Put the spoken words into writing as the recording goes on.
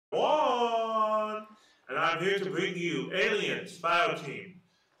I'm here to bring you Aliens Fireteam.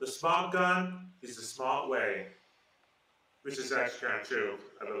 The smart gun is the smart way. Which is actually kind of true,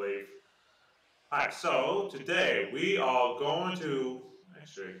 I believe. Alright, so today we are going to...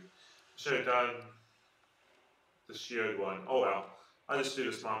 Actually, I should have done the shield one. Oh well. I'll just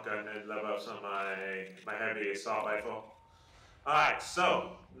do the smart gun and level up some of my heavy assault rifle. Alright,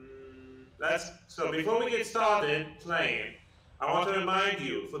 so before we get started playing, I want to remind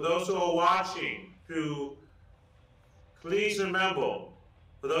you, for those who are watching, to please remember,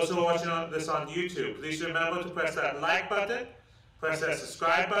 for those who are watching this on YouTube, please remember to press that like button, press that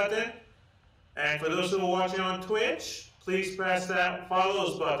subscribe button, and for those who are watching on Twitch, please press that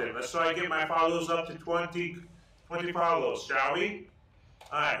follows button. Let's try to get my followers up to 20 followers, shall we?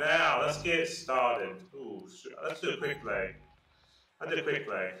 Alright, now let's get started. Ooh, let's do a quick play. I'll do a quick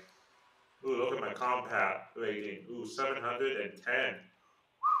play. Ooh, look at my combat rating. Ooh, 710.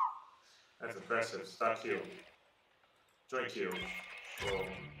 That's impressive. Start queue. Join queue. Cool.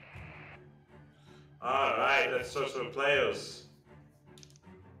 Alright, let's search for players.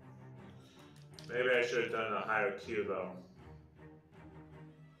 Maybe I should have done a higher queue though.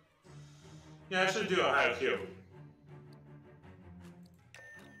 Yeah, I should do a higher queue.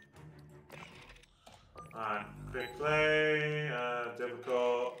 Alright, quick play,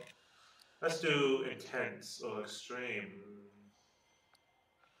 difficult. Let's do intense or extreme.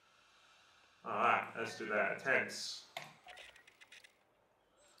 Alright, let's do that. Intense.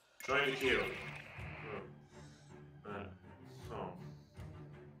 Join the queue. I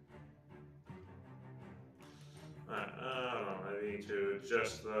don't know, I need to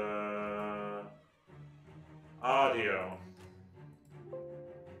adjust the audio.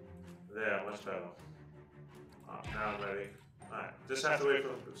 There, much better. Now I'm ready. Alright, just have to wait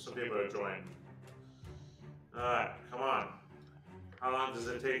for some people to join. Alright, come on. How long does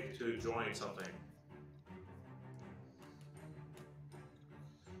it take to join something?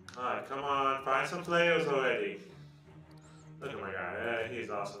 Alright, come on, find some players already. Look at my guy, he's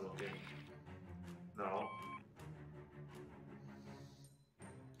awesome looking. No.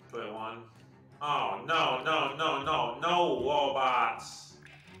 21. Oh, no, robots!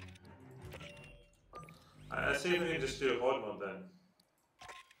 Let's see if we can just do a horde mode then.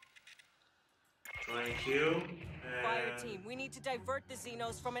 Join queue. Fireteam, we need to divert the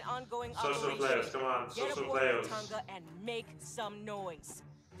Xenos from an ongoing social operation. Players, come on, social players. Tunga and make some noise.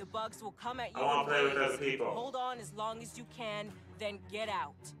 The bugs will come at you. I want to play with other people. Hold on as long as you can, then get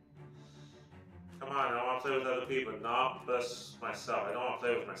out. Come on, I want to play with other people, not just myself. I don't want to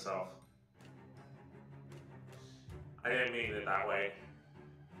play with myself. I didn't mean it that way.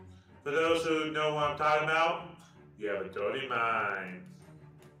 For those who know what I'm talking about, you have a dirty mind.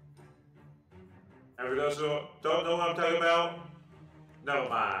 And for those who don't know what I'm talking about, never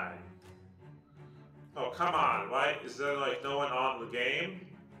mind. Oh, come on, right? Is there like no one on the game?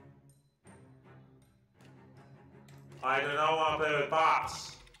 I do not want to play with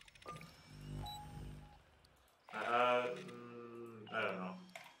bots. I don't know.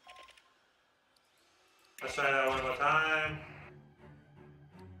 Let's try that one more time.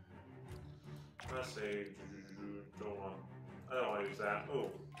 Let's see. I don't want to use that.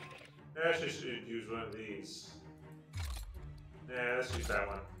 Oh, I actually should use one of these. Yeah, let's use that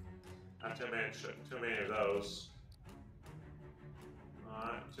one. Not too many of those.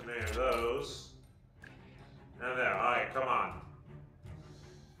 Alright, too many of those. And there, alright, come on.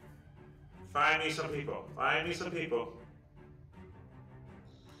 Find me some people. Find me some people.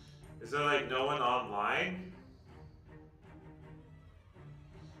 Is there like no one online?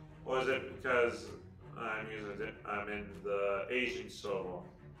 Or is it because I'm in the Asian server?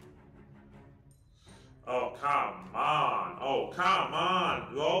 Oh, come on. Oh, come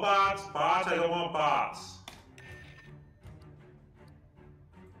on. Robots? Bots? I don't want bots.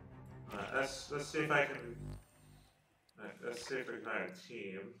 Alright, let's see if I can... Let's see if we can find a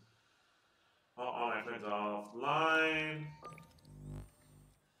team. All my friends are offline.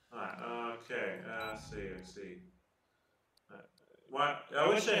 Alright, okay. Let's see. I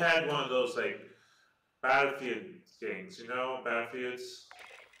wish I had one of those, like, Battlefield games, you know? Battlefields.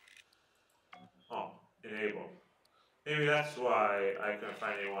 Oh, enable. Maybe that's why I couldn't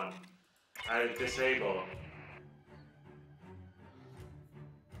find anyone. I disable.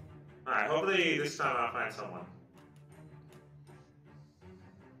 Alright, hopefully this time I'll find someone.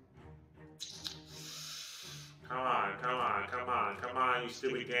 Come on, you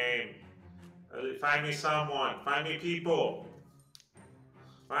stupid game. Find me someone. Find me people.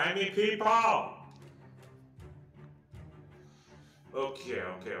 Find me people! Okay.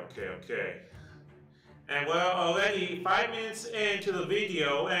 And we're already 5 minutes into the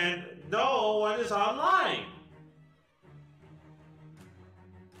video and no one is online.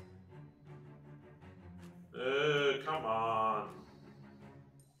 Come on.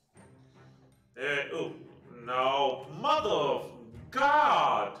 Oh, no. Mother of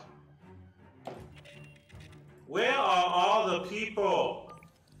God. Where are all the people?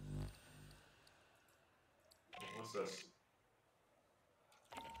 What's this?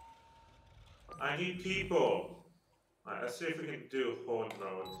 I need people. Alright, let's see if we can do horde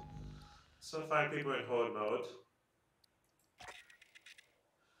mode. So find people in horde mode.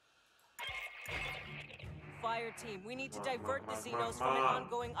 Fireteam, we need to divert the Xenos from an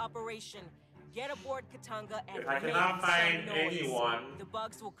ongoing operation. Get aboard Katanga and if I make cannot find some noise. anyone, The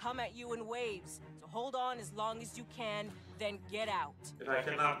bugs will come at you in waves. So hold on as long as you can, then get out. if I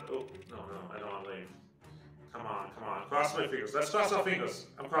cannot, oh no, I don't want to leave. Come on, cross my fingers. Let's cross our fingers.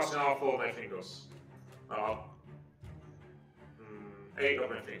 I'm crossing all 4 of my fingers. 8 of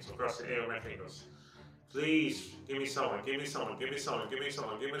my fingers. I'm crossing 8 of my fingers. Please, give me someone.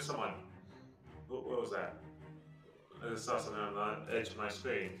 What was that? I just saw something on the edge of my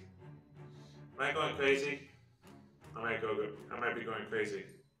screen. Am I going crazy? I might be going crazy.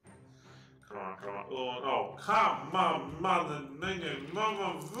 Come on. Oh, come on,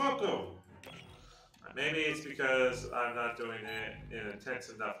 motherfucker! Maybe it's because I'm not doing it in intense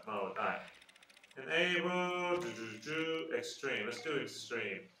enough mode. Alright. Enable, extreme. Let's do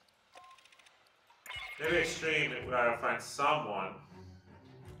extreme. Maybe extreme, I'll find someone.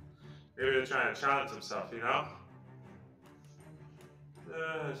 Maybe they're trying to challenge themselves, you know?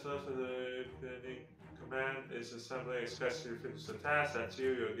 So for the command is assembly, especially if it's a task, that's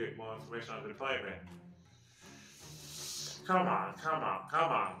you'll get more information on deployment. Come on,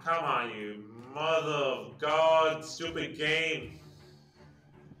 you mother of God, stupid game.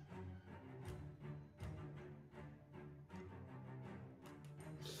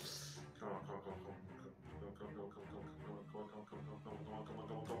 Come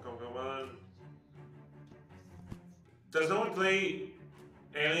on. Does no one play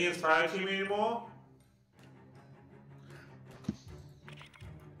Aliens Fireteam anymore?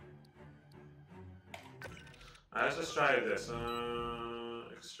 Alright, let's just try this.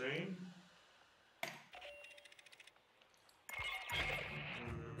 Extreme.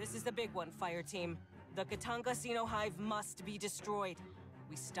 This is the big one, Fireteam. The Katanga Xeno Hive must be destroyed.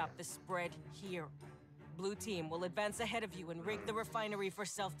 We stop the spread here. Blue Team will advance ahead of you and rig the refinery for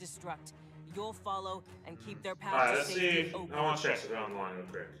self-destruct. You'll follow and keep their path to safety open. I want to check something online real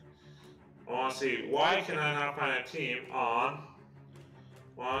quick. I want to see, why can I not find a team on...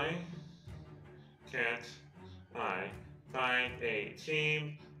 Why can't I find a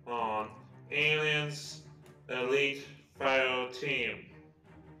team on Aliens Elite Fireteam?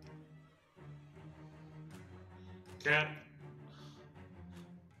 Can't...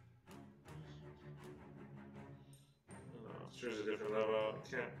 Choose a different level.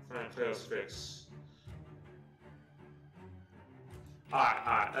 Can't find players fix.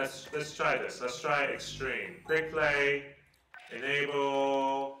 Alright, let's try this. Let's try extreme. Quick play,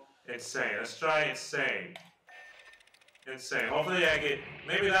 enable, insane. Let's try insane. Hopefully I get,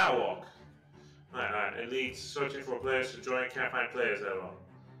 maybe that'll work. Alright, elite, searching for players to join, can't find players at all.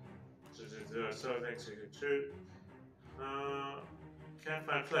 So things you can choose. Can't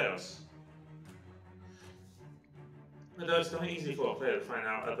find players. Although it's not easy for a player to find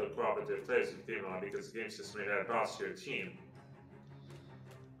out other cooperative players in the game because the game system may add boss to your team.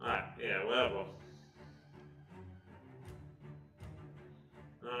 Alright, yeah, whatever.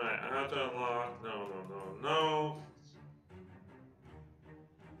 Alright, I have to unlock. No.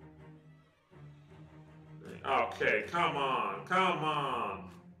 Okay, come on.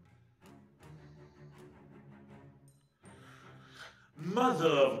 Mother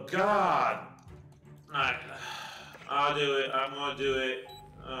of God! Alright. I'll do it. I'm gonna do it.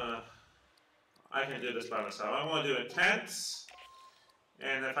 I can do this by myself. I'm gonna do intense.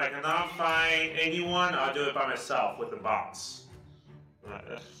 And if I cannot find anyone, I'll do it by myself with the bots.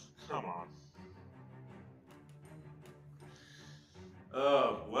 Come on.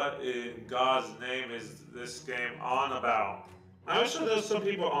 What in God's name is this game on about? I'm sure there's some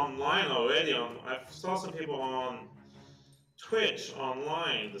people online already. I saw some people on Twitch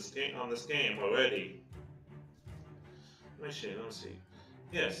online on this game already. Let me see.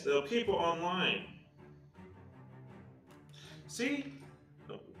 Yes, there are people online. See?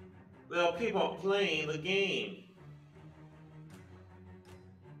 There are people playing the game.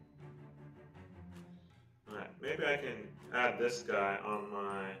 Alright, maybe I can add this guy on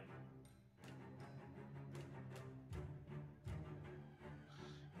my...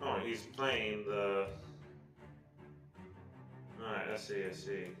 Oh, he's playing the Alright, let's see,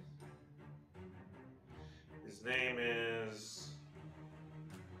 His name is...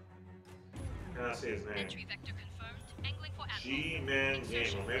 I cannot see his name. Entry vector confirmed. Angling for G-Man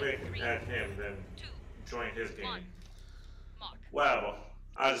Game. Well, maybe I can add him, then join his game. Mark. Well,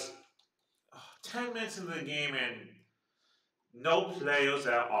 I was 10 minutes into the game and no players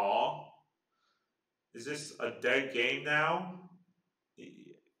at all. Is this a dead game now?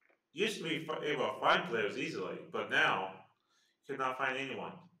 Used to be able to find players easily, but now you cannot find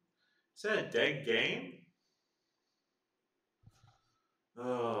anyone. Is that a dead game?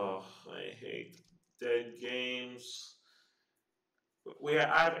 Oh, I hate dead games. I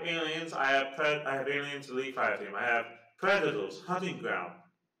have aliens. I have aliens Elite Fireteam. I have Predators, Hunting Ground.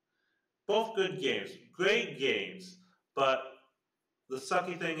 Both good games, great games. But the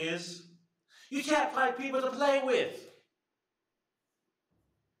sucky thing is, you can't find people to play with.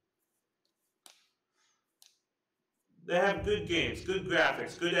 They have good games, good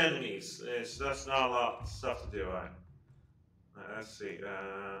graphics, good enemies. It's just not a lot of stuff to do. Let's see.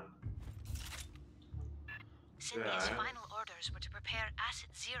 Cindy's final orders were to prepare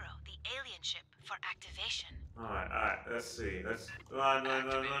Asset Zero, the alien ship, for activation. Alright, let's see. Let's run. Nothing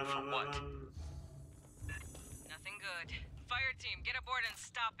good. Fireteam, get aboard and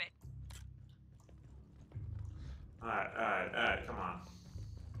stop it. Alright, come on.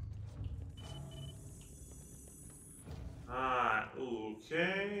 Alright,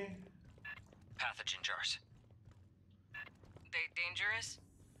 okay. Pathogen jars. They dangerous?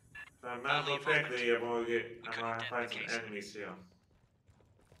 If I remember correctly, I'm gonna find some enemies here.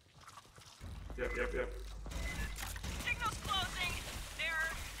 Yep. Signal's closing. They're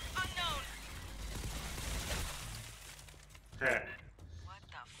unknown. Hey. What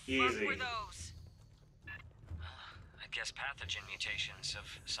the Easy. fuck were those? I guess pathogen mutations of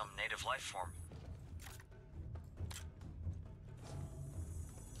some native life form.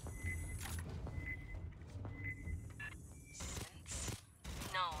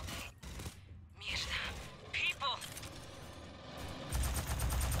 No, Mierda. People!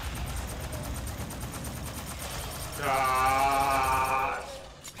 God!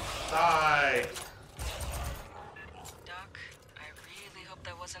 Die! Doc, I really hope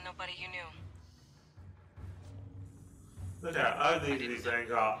that wasn't nobody you knew. Look how ugly these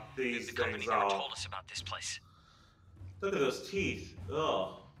things are. The company never told us about this place. Look at those teeth.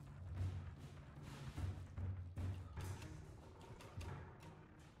 Ugh.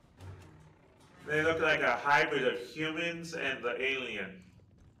 They look like a hybrid of humans and the alien.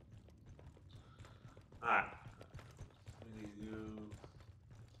 Alright.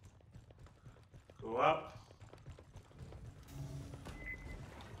 Go up.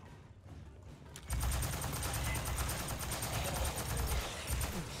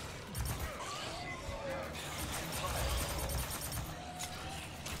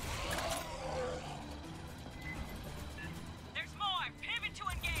 There's more! Pivot to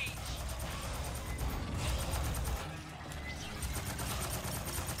engage!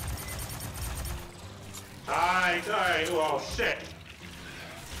 Die! Oh shit!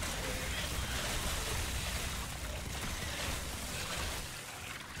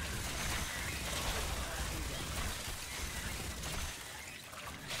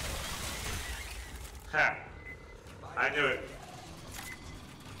 Ha! I knew it.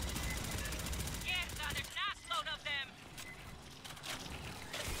 Mierda, there's an assload of them!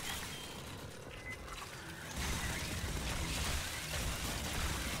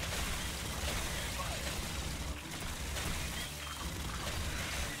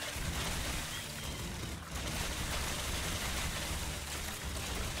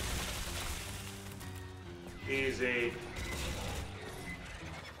 Easy.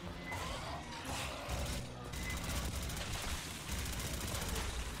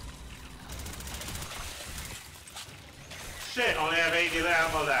 Shit, only have 80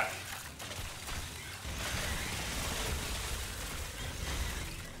 ammo left.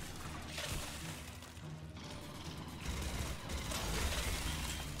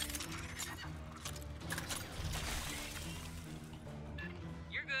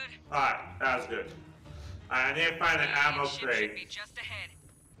 You're good. Alright, that was good. I need to find an ammo Ship should crate. be just ahead.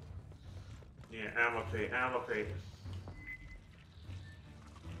 Yeah, ammo crate.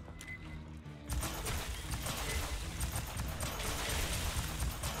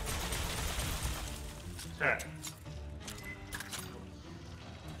 Okay.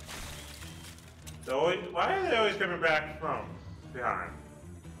 Why are they always coming back from behind?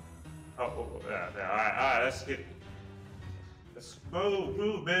 Yeah, alright, let's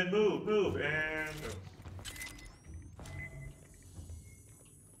move, man, move, and go.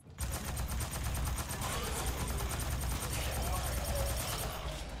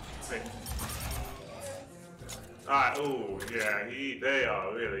 Wait. Alright, ooh, yeah, they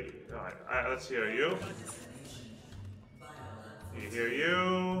are really. Alright, let's hear you. You hear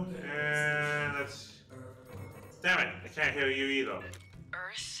you, and let's. Damn it, I can't hear you either.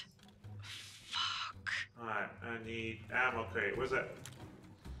 Earth? Fuck. Alright, I need ammo crate. Where's that?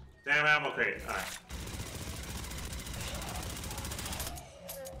 Damn ammo crate. Alright.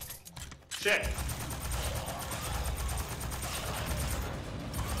 Shit!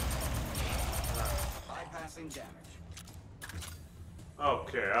 Bypassing damage.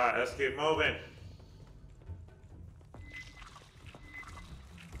 Okay, alright, let's keep moving.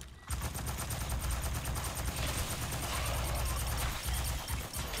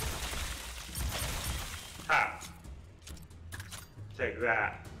 Ha! Take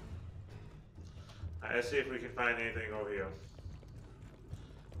that. Alright, let's see if we can find anything over here.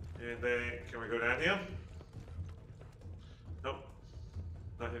 Anything? Can we go down here? Nope.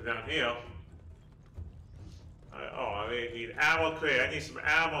 Nothing down here. Oh, I need ammo crate. I need some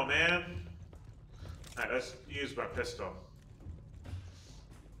ammo, man. Alright, let's use my pistol.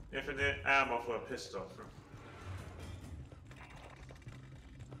 Infinite ammo for a pistol.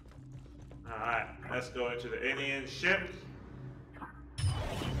 Alright, let's go into the alien ship.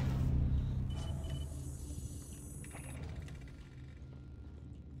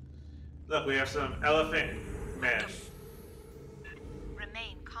 Look, we have some elephant men.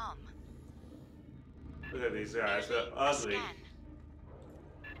 Remain calm. Look at these guys, they're ugly. Scan.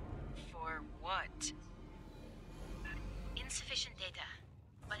 For what? Insufficient data,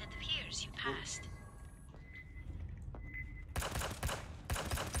 but it appears you passed.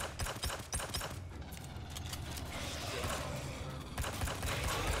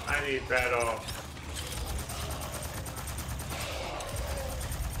 I need better.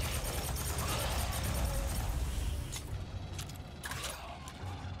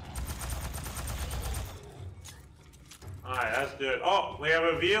 Alright, that's good. Oh, we have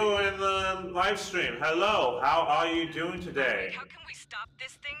a viewer in the live stream. Hello, how are you doing today? How can we stop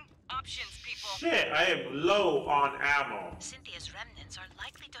this thing? Options, people. Shit, I am low on ammo. Cynthia's remnants are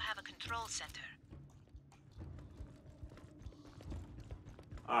likely to have a control center.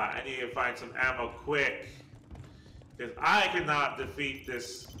 Alright, I need to find some ammo quick. Because I cannot defeat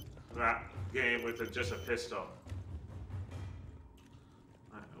this game with just a pistol.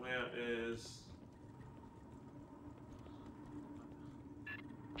 Alright, where is...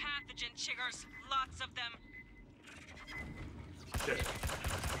 Pathogen chiggers, lots of them. Shit.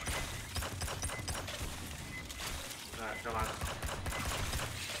 Alright, come on.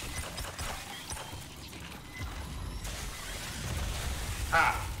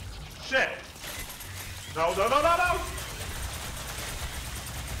 Ah! Shit! No, no, no, no, no!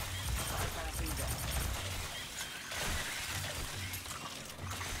 Bypassing damage.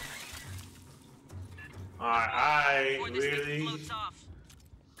 I Before this thing really... floats off.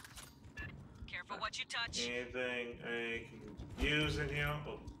 Careful what you touch. Anything I can use in here?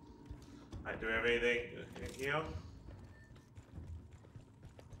 Oh. I do have anything in here?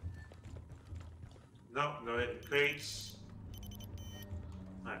 No, no hidden crates.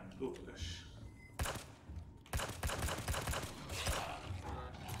 Alright, ooh, gosh.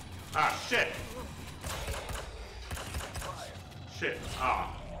 Ah, shit! Shit,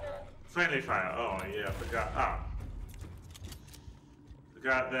 ah. Friendly fire, oh yeah, I forgot, ah.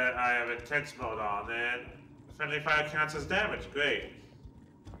 Forgot that I have intense mode on, and friendly fire counts as damage, great.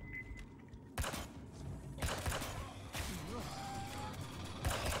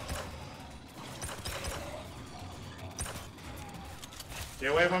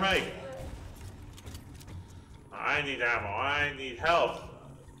 Get away from me! I need ammo, I need health.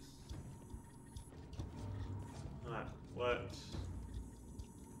 What?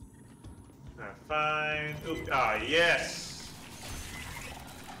 Fine. Ooh, ah, yes!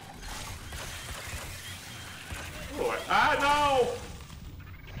 Ooh, no!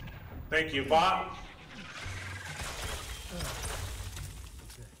 Thank you, bot.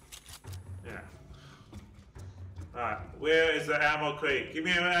 Yeah. Alright, where is the ammo crate? Give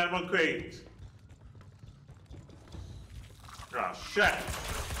me an ammo crate. Oh, shit!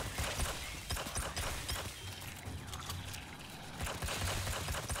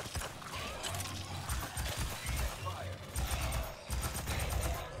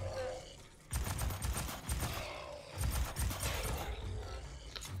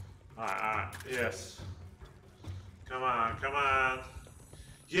 Yes. Come on, come on.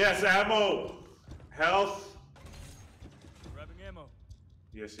 Yes, ammo! Health. Grabbing ammo.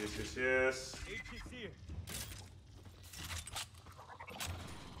 Yes, yes, yes, yes. HC's here.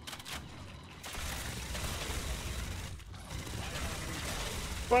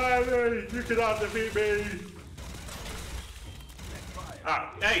 Finally, you cannot defeat me.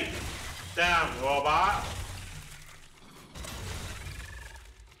 Ah, hey, damn robot.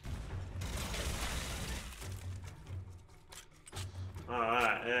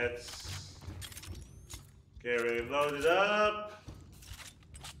 Alright, let's get reloaded up.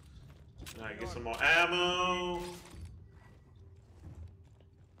 Alright, get some more ammo.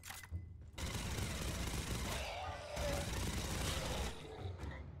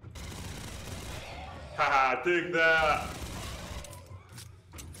 Haha, dig that!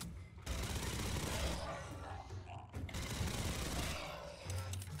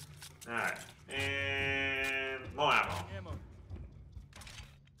 Alright, and more ammo. Ammo.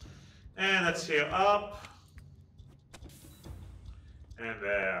 And let's heal up. And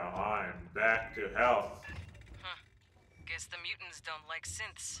there, I'm back to health. Huh. Guess the mutants don't like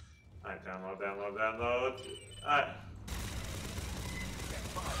synths. Alright, download. Alright.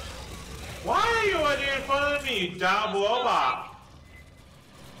 Why are you already in front of me, you dumb robot?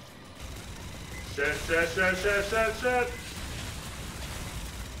 Shit. Shit.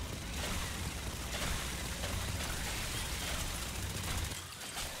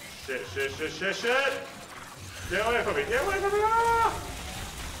 Get away from me. Ah!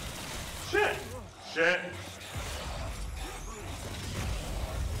 Shit.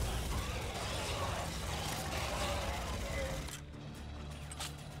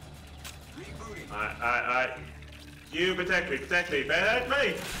 Alright. You protect me. Protect me!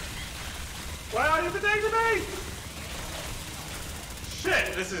 Why are you protecting me?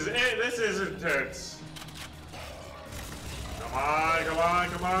 Shit, this is intense. Come on.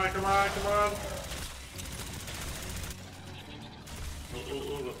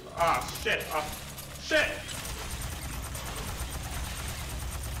 Ooh. Ah, shit. Shit!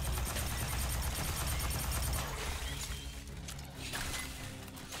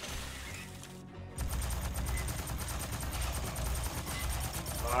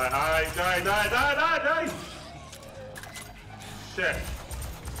 Alright, die!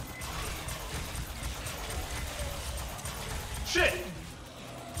 Shit!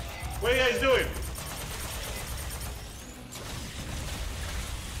 What are you guys doing?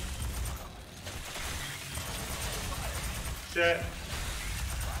 Shit.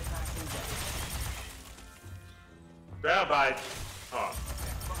 Bad bite. Oh.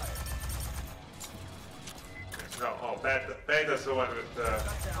 No, Beta's the one with the...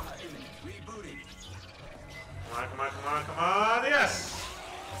 Come on, yes!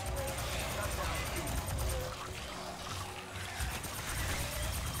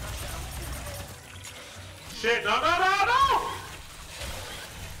 Shit, no!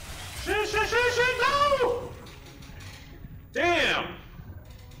 Shit, no! Damn!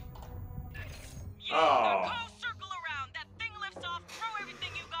 Oh. Circle around. That thing lifts off. Throw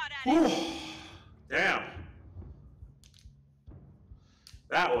everything you got at it. Damn.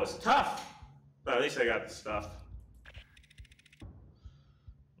 That was tough. But at least I got the stuff.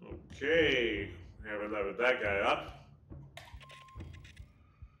 Okay. Never leveled that guy up.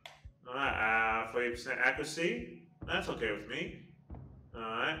 Alright, 40% accuracy. That's okay with me.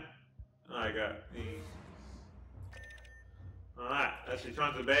 Alright. I got the... Alright, let's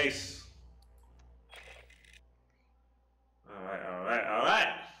return to the base. Alright.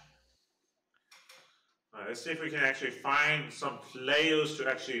 Alright, let's see if we can actually find some players to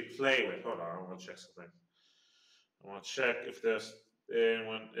actually play with. Hold on, I want to check something. I want to check if there's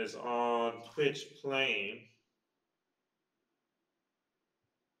anyone is on Twitch playing.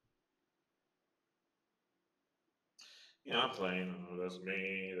 Yeah, I'm playing. Oh, there's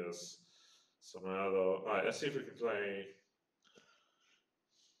me, there's some other. Alright, let's see if we can play.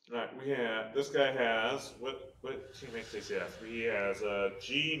 Alright, this guy has, what teammates does he have? He has a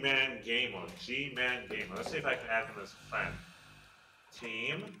G-Man Gamer. Let's see if I can add him as a friend.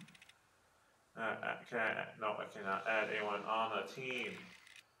 Team. No, I cannot add anyone on a team.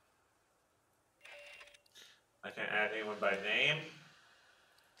 I can't add anyone by name.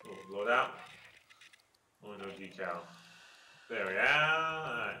 Oh, loadout. Oh, no decal. There we are.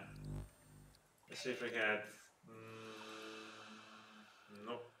 Alright. Let's see if we can add.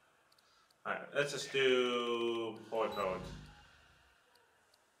 Nope. Alright, let's just do forward mode.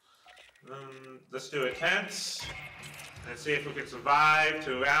 Let's do a tense. And see if we can survive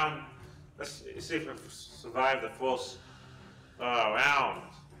to round. Let's see if we can survive the first round.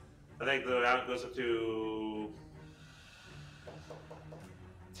 I think the round goes up to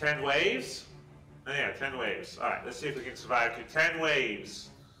 10 waves. Oh, yeah, 10 waves. Alright, let's see if we can survive to 10 waves.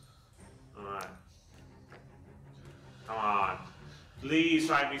 Alright. Come on. Please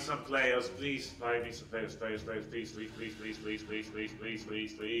find me some players. Please find me some players. Please, please, please, please, please, please, please, please, please, please,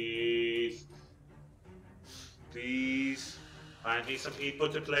 please, please. Please find me some people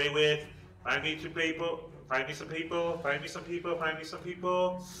to play with. Find me some people. Find me some people. Find me some people. Find me some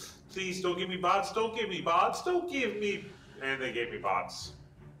people. Please don't give me bots. Don't give me bots. Don't give me. And they gave me bots.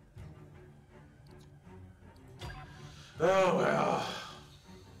 Oh well.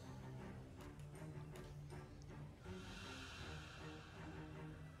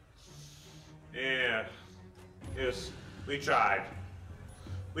 Yeah. Yes, we tried.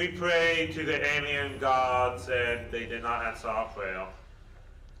 We prayed to the alien gods and they did not answer our prayer.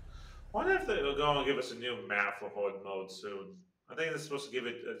 Wonder if they'll go and give us a new map for Horde mode soon. I think they're supposed to give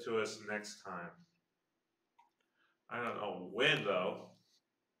it to us next time. I don't know when though,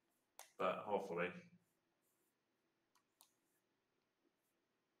 but hopefully.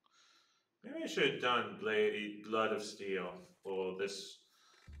 Maybe I should have done Blood of Steel for this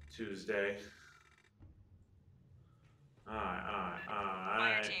Tuesday. Alright.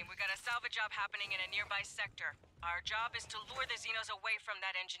 Fireteam, we got a salvage job happening in a nearby sector. Our job is to lure the Xenos away from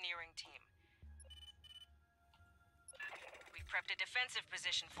that engineering team. We've prepped a defensive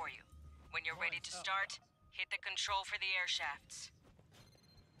position for you. When you're ready to start, hit the control for the air shafts.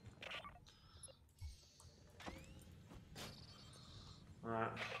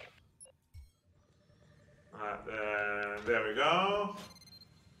 Alright. There we go.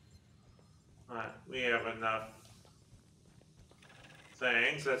 Alright, we have enough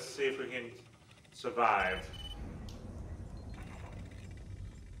things. Let's see if we can survive.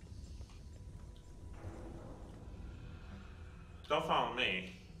 Don't follow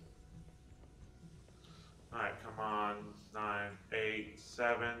me. Alright, come on. 9, 8,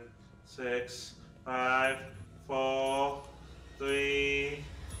 7, 6, 5, 4, 3,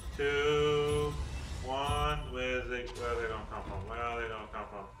 2, 1. Where are they gonna come from? Where are they gonna come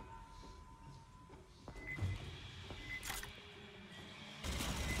from?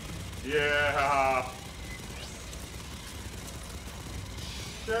 Yeah!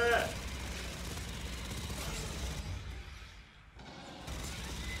 Shit!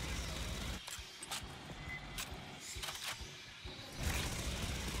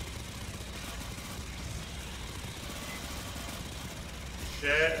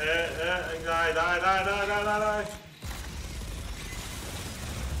 Shit, die.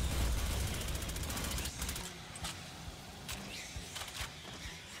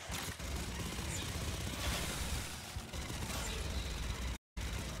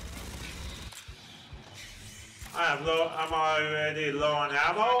 I'm already low on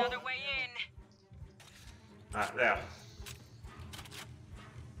ammo. Another way in. There.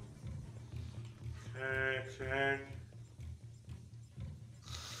 Okay.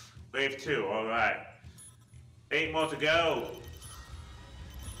 Wave 2, alright. 8 more to go.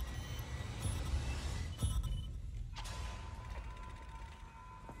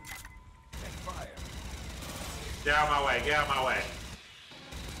 Fire. Get out of my way, get out of my way.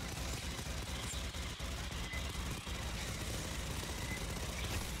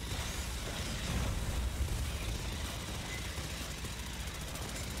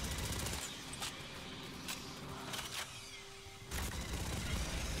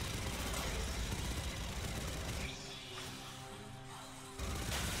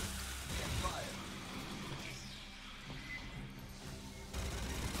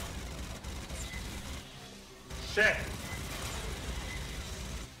 Shit!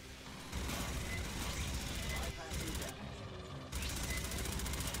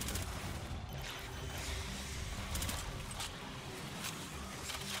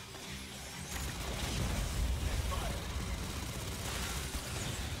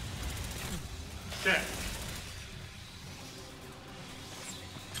 Shit!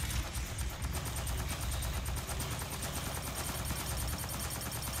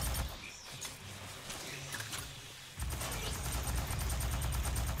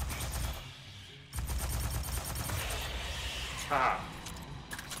 Haha.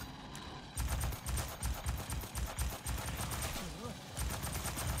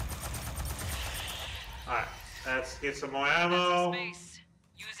 Alright, let's get some more ammo. Space.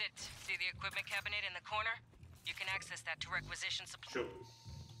 Use it. See the equipment cabinet in the corner? You can access that to requisition supplies. Shoot.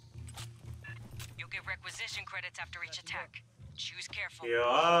 You'll get requisition credits after each attack. Choose careful. Heal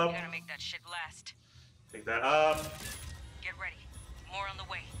up. You gotta make that shit last. Take that up. Get ready. More on the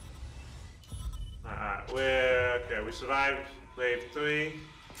way. Alright, okay, we survived wave 3.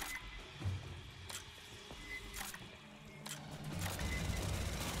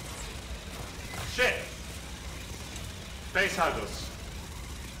 Shit! Face huggers.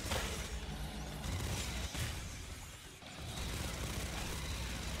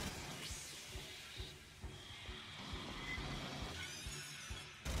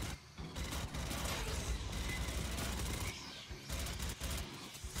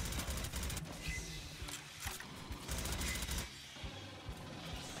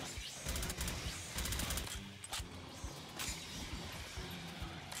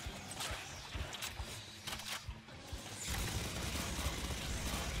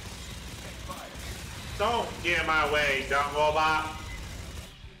 Don't get in my way, dumb robot.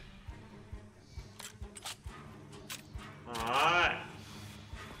 Alright.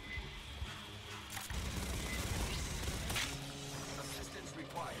 Assistance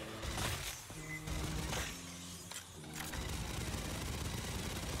required.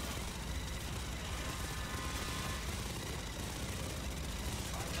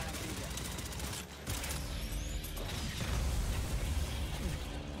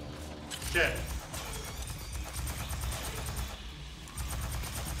 Shit.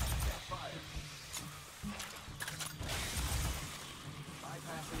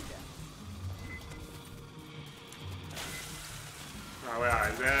 Oh, where are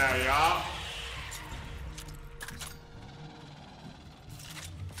you? There we are.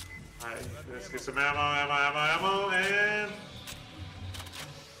 Alright, let's get some ammo, and...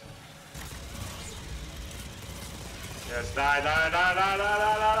 Yes, die.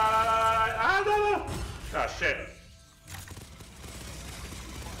 Ah, no. Oh, shit.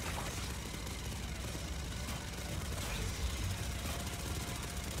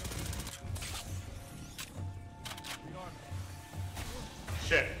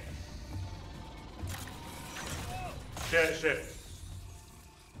 Shit.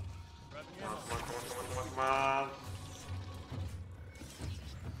 Come on.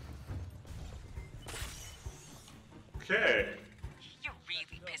 Okay. You're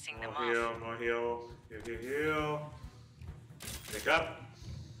really pissing them More heal. Heal. Pick up.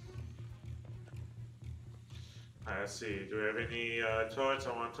 Alright, let's see. Do we have any turrets? I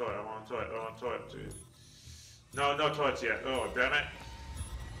want turret, dude. No turrets yet. Oh, damn it.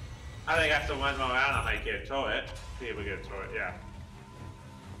 I think after one more round I might get a turret. See if we get a turret, yeah.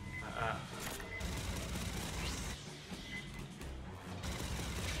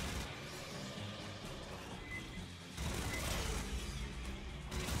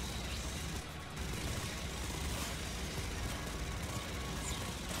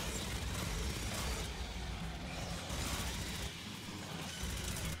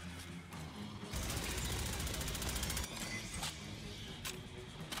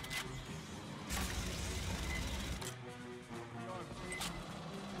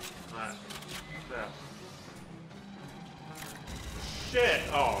 Shit!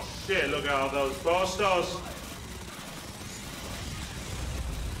 Oh shit, look at all those bostos!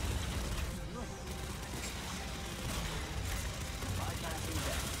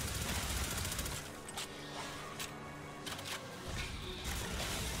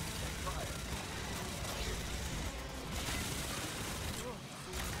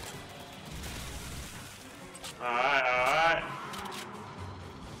 Alright.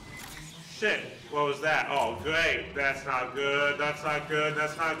 Shit, what was that? Oh, great. That's not good. That's not good.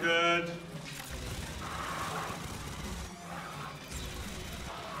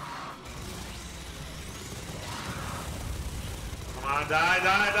 Come on, die.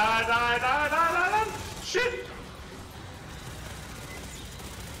 Shit.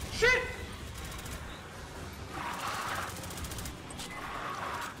 Shit.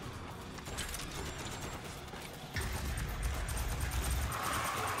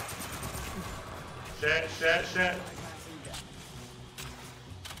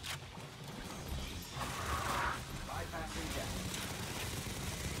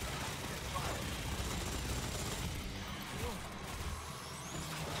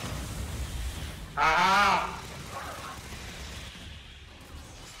 Ah!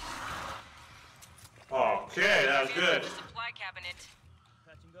 Okay, that was good. Supply cabinet.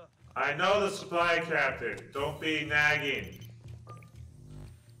 Patching up. I know the supply captain. Don't be nagging.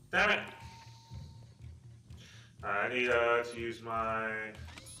 Damn it. I need to use my...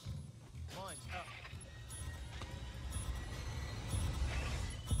 Mine out.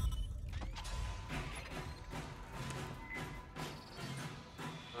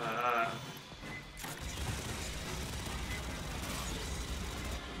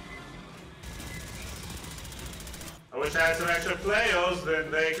 I wish I had some extra players, then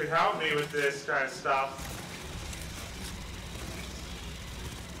they could help me with this kind of stuff.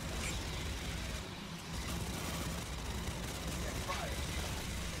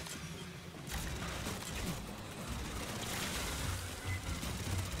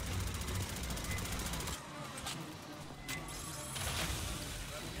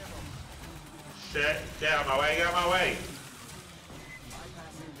 Shit, get out of my way.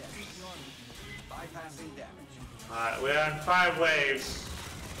 Bypassing damage. Alright, we're on 5 waves.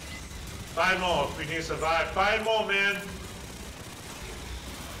 5 more if we need to survive. 5 more, man.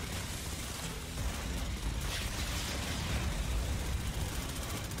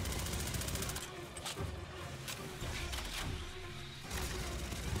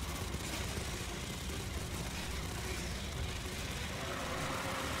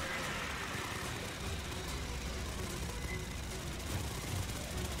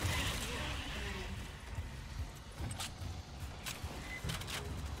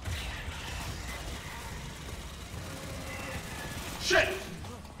 Shit!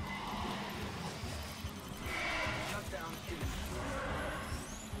 Shutdown finished.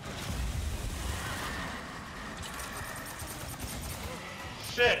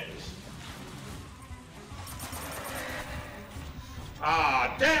 Shit!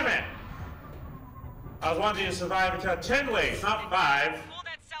 Ah, damn it! I was wanting to survive until 10 waves, not 5. Pull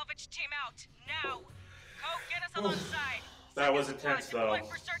that salvage team out, now! Go get us alongside! That was Second squad, intense, though. deploy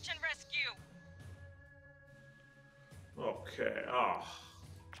for search and rescue! Okay, oh.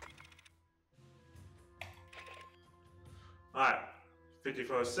 Alright.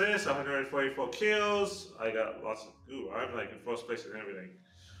 54 assists, 144 kills. I got lots of... Ooh, I'm like in first place and everything.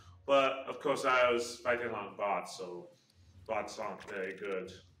 But, of course, I was fighting along bots, so bots aren't very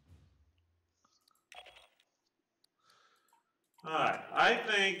good. Alright, I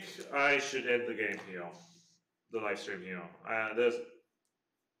think I should end the game here. The live stream here.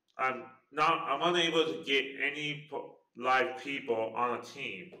 I'm unable to get any live people on a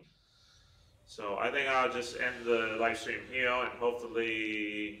team. So I think I'll just end the live stream here and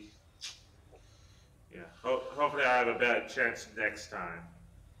hopefully, yeah, hopefully I have a better chance next time.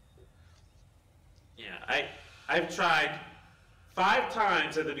 Yeah, I've tried 5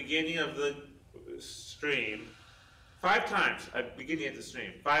 times at the beginning of the stream. 5 times at the beginning of the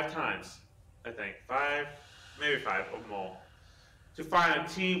stream. 5 times, I think. 5, maybe 5 or more. To find a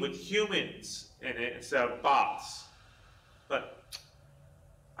team with humans in it instead of bots. But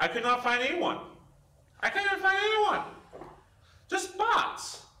I could not find anyone. I couldn't find anyone. Just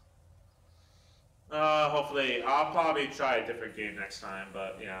bots. Hopefully, I'll probably try a different game next time,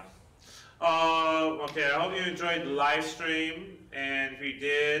 but yeah. Okay, I hope you enjoyed the live stream, and if you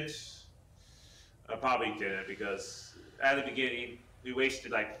did, I probably didn't, because at the beginning, we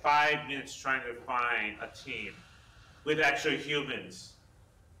wasted like 5 minutes trying to find a team with actual humans.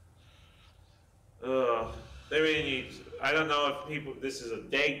 They really need, I don't know if people, this is a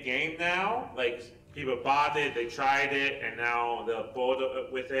dead game now, like people bought it, they tried it, and now they're bored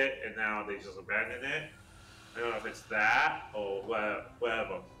with it, and now they just abandon it. I don't know if it's that, or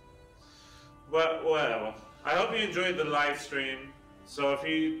whatever. But whatever. I hope you enjoyed the live stream. So if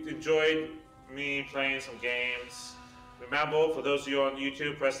you enjoyed me playing some games, remember, for those of you on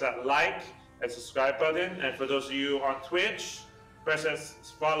YouTube, press that like and subscribe button, and for those of you on Twitch, press that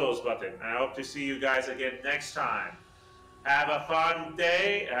follows button. And I hope to see you guys again next time. Have a fun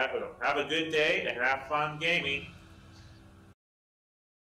day, have a good day, and have fun gaming.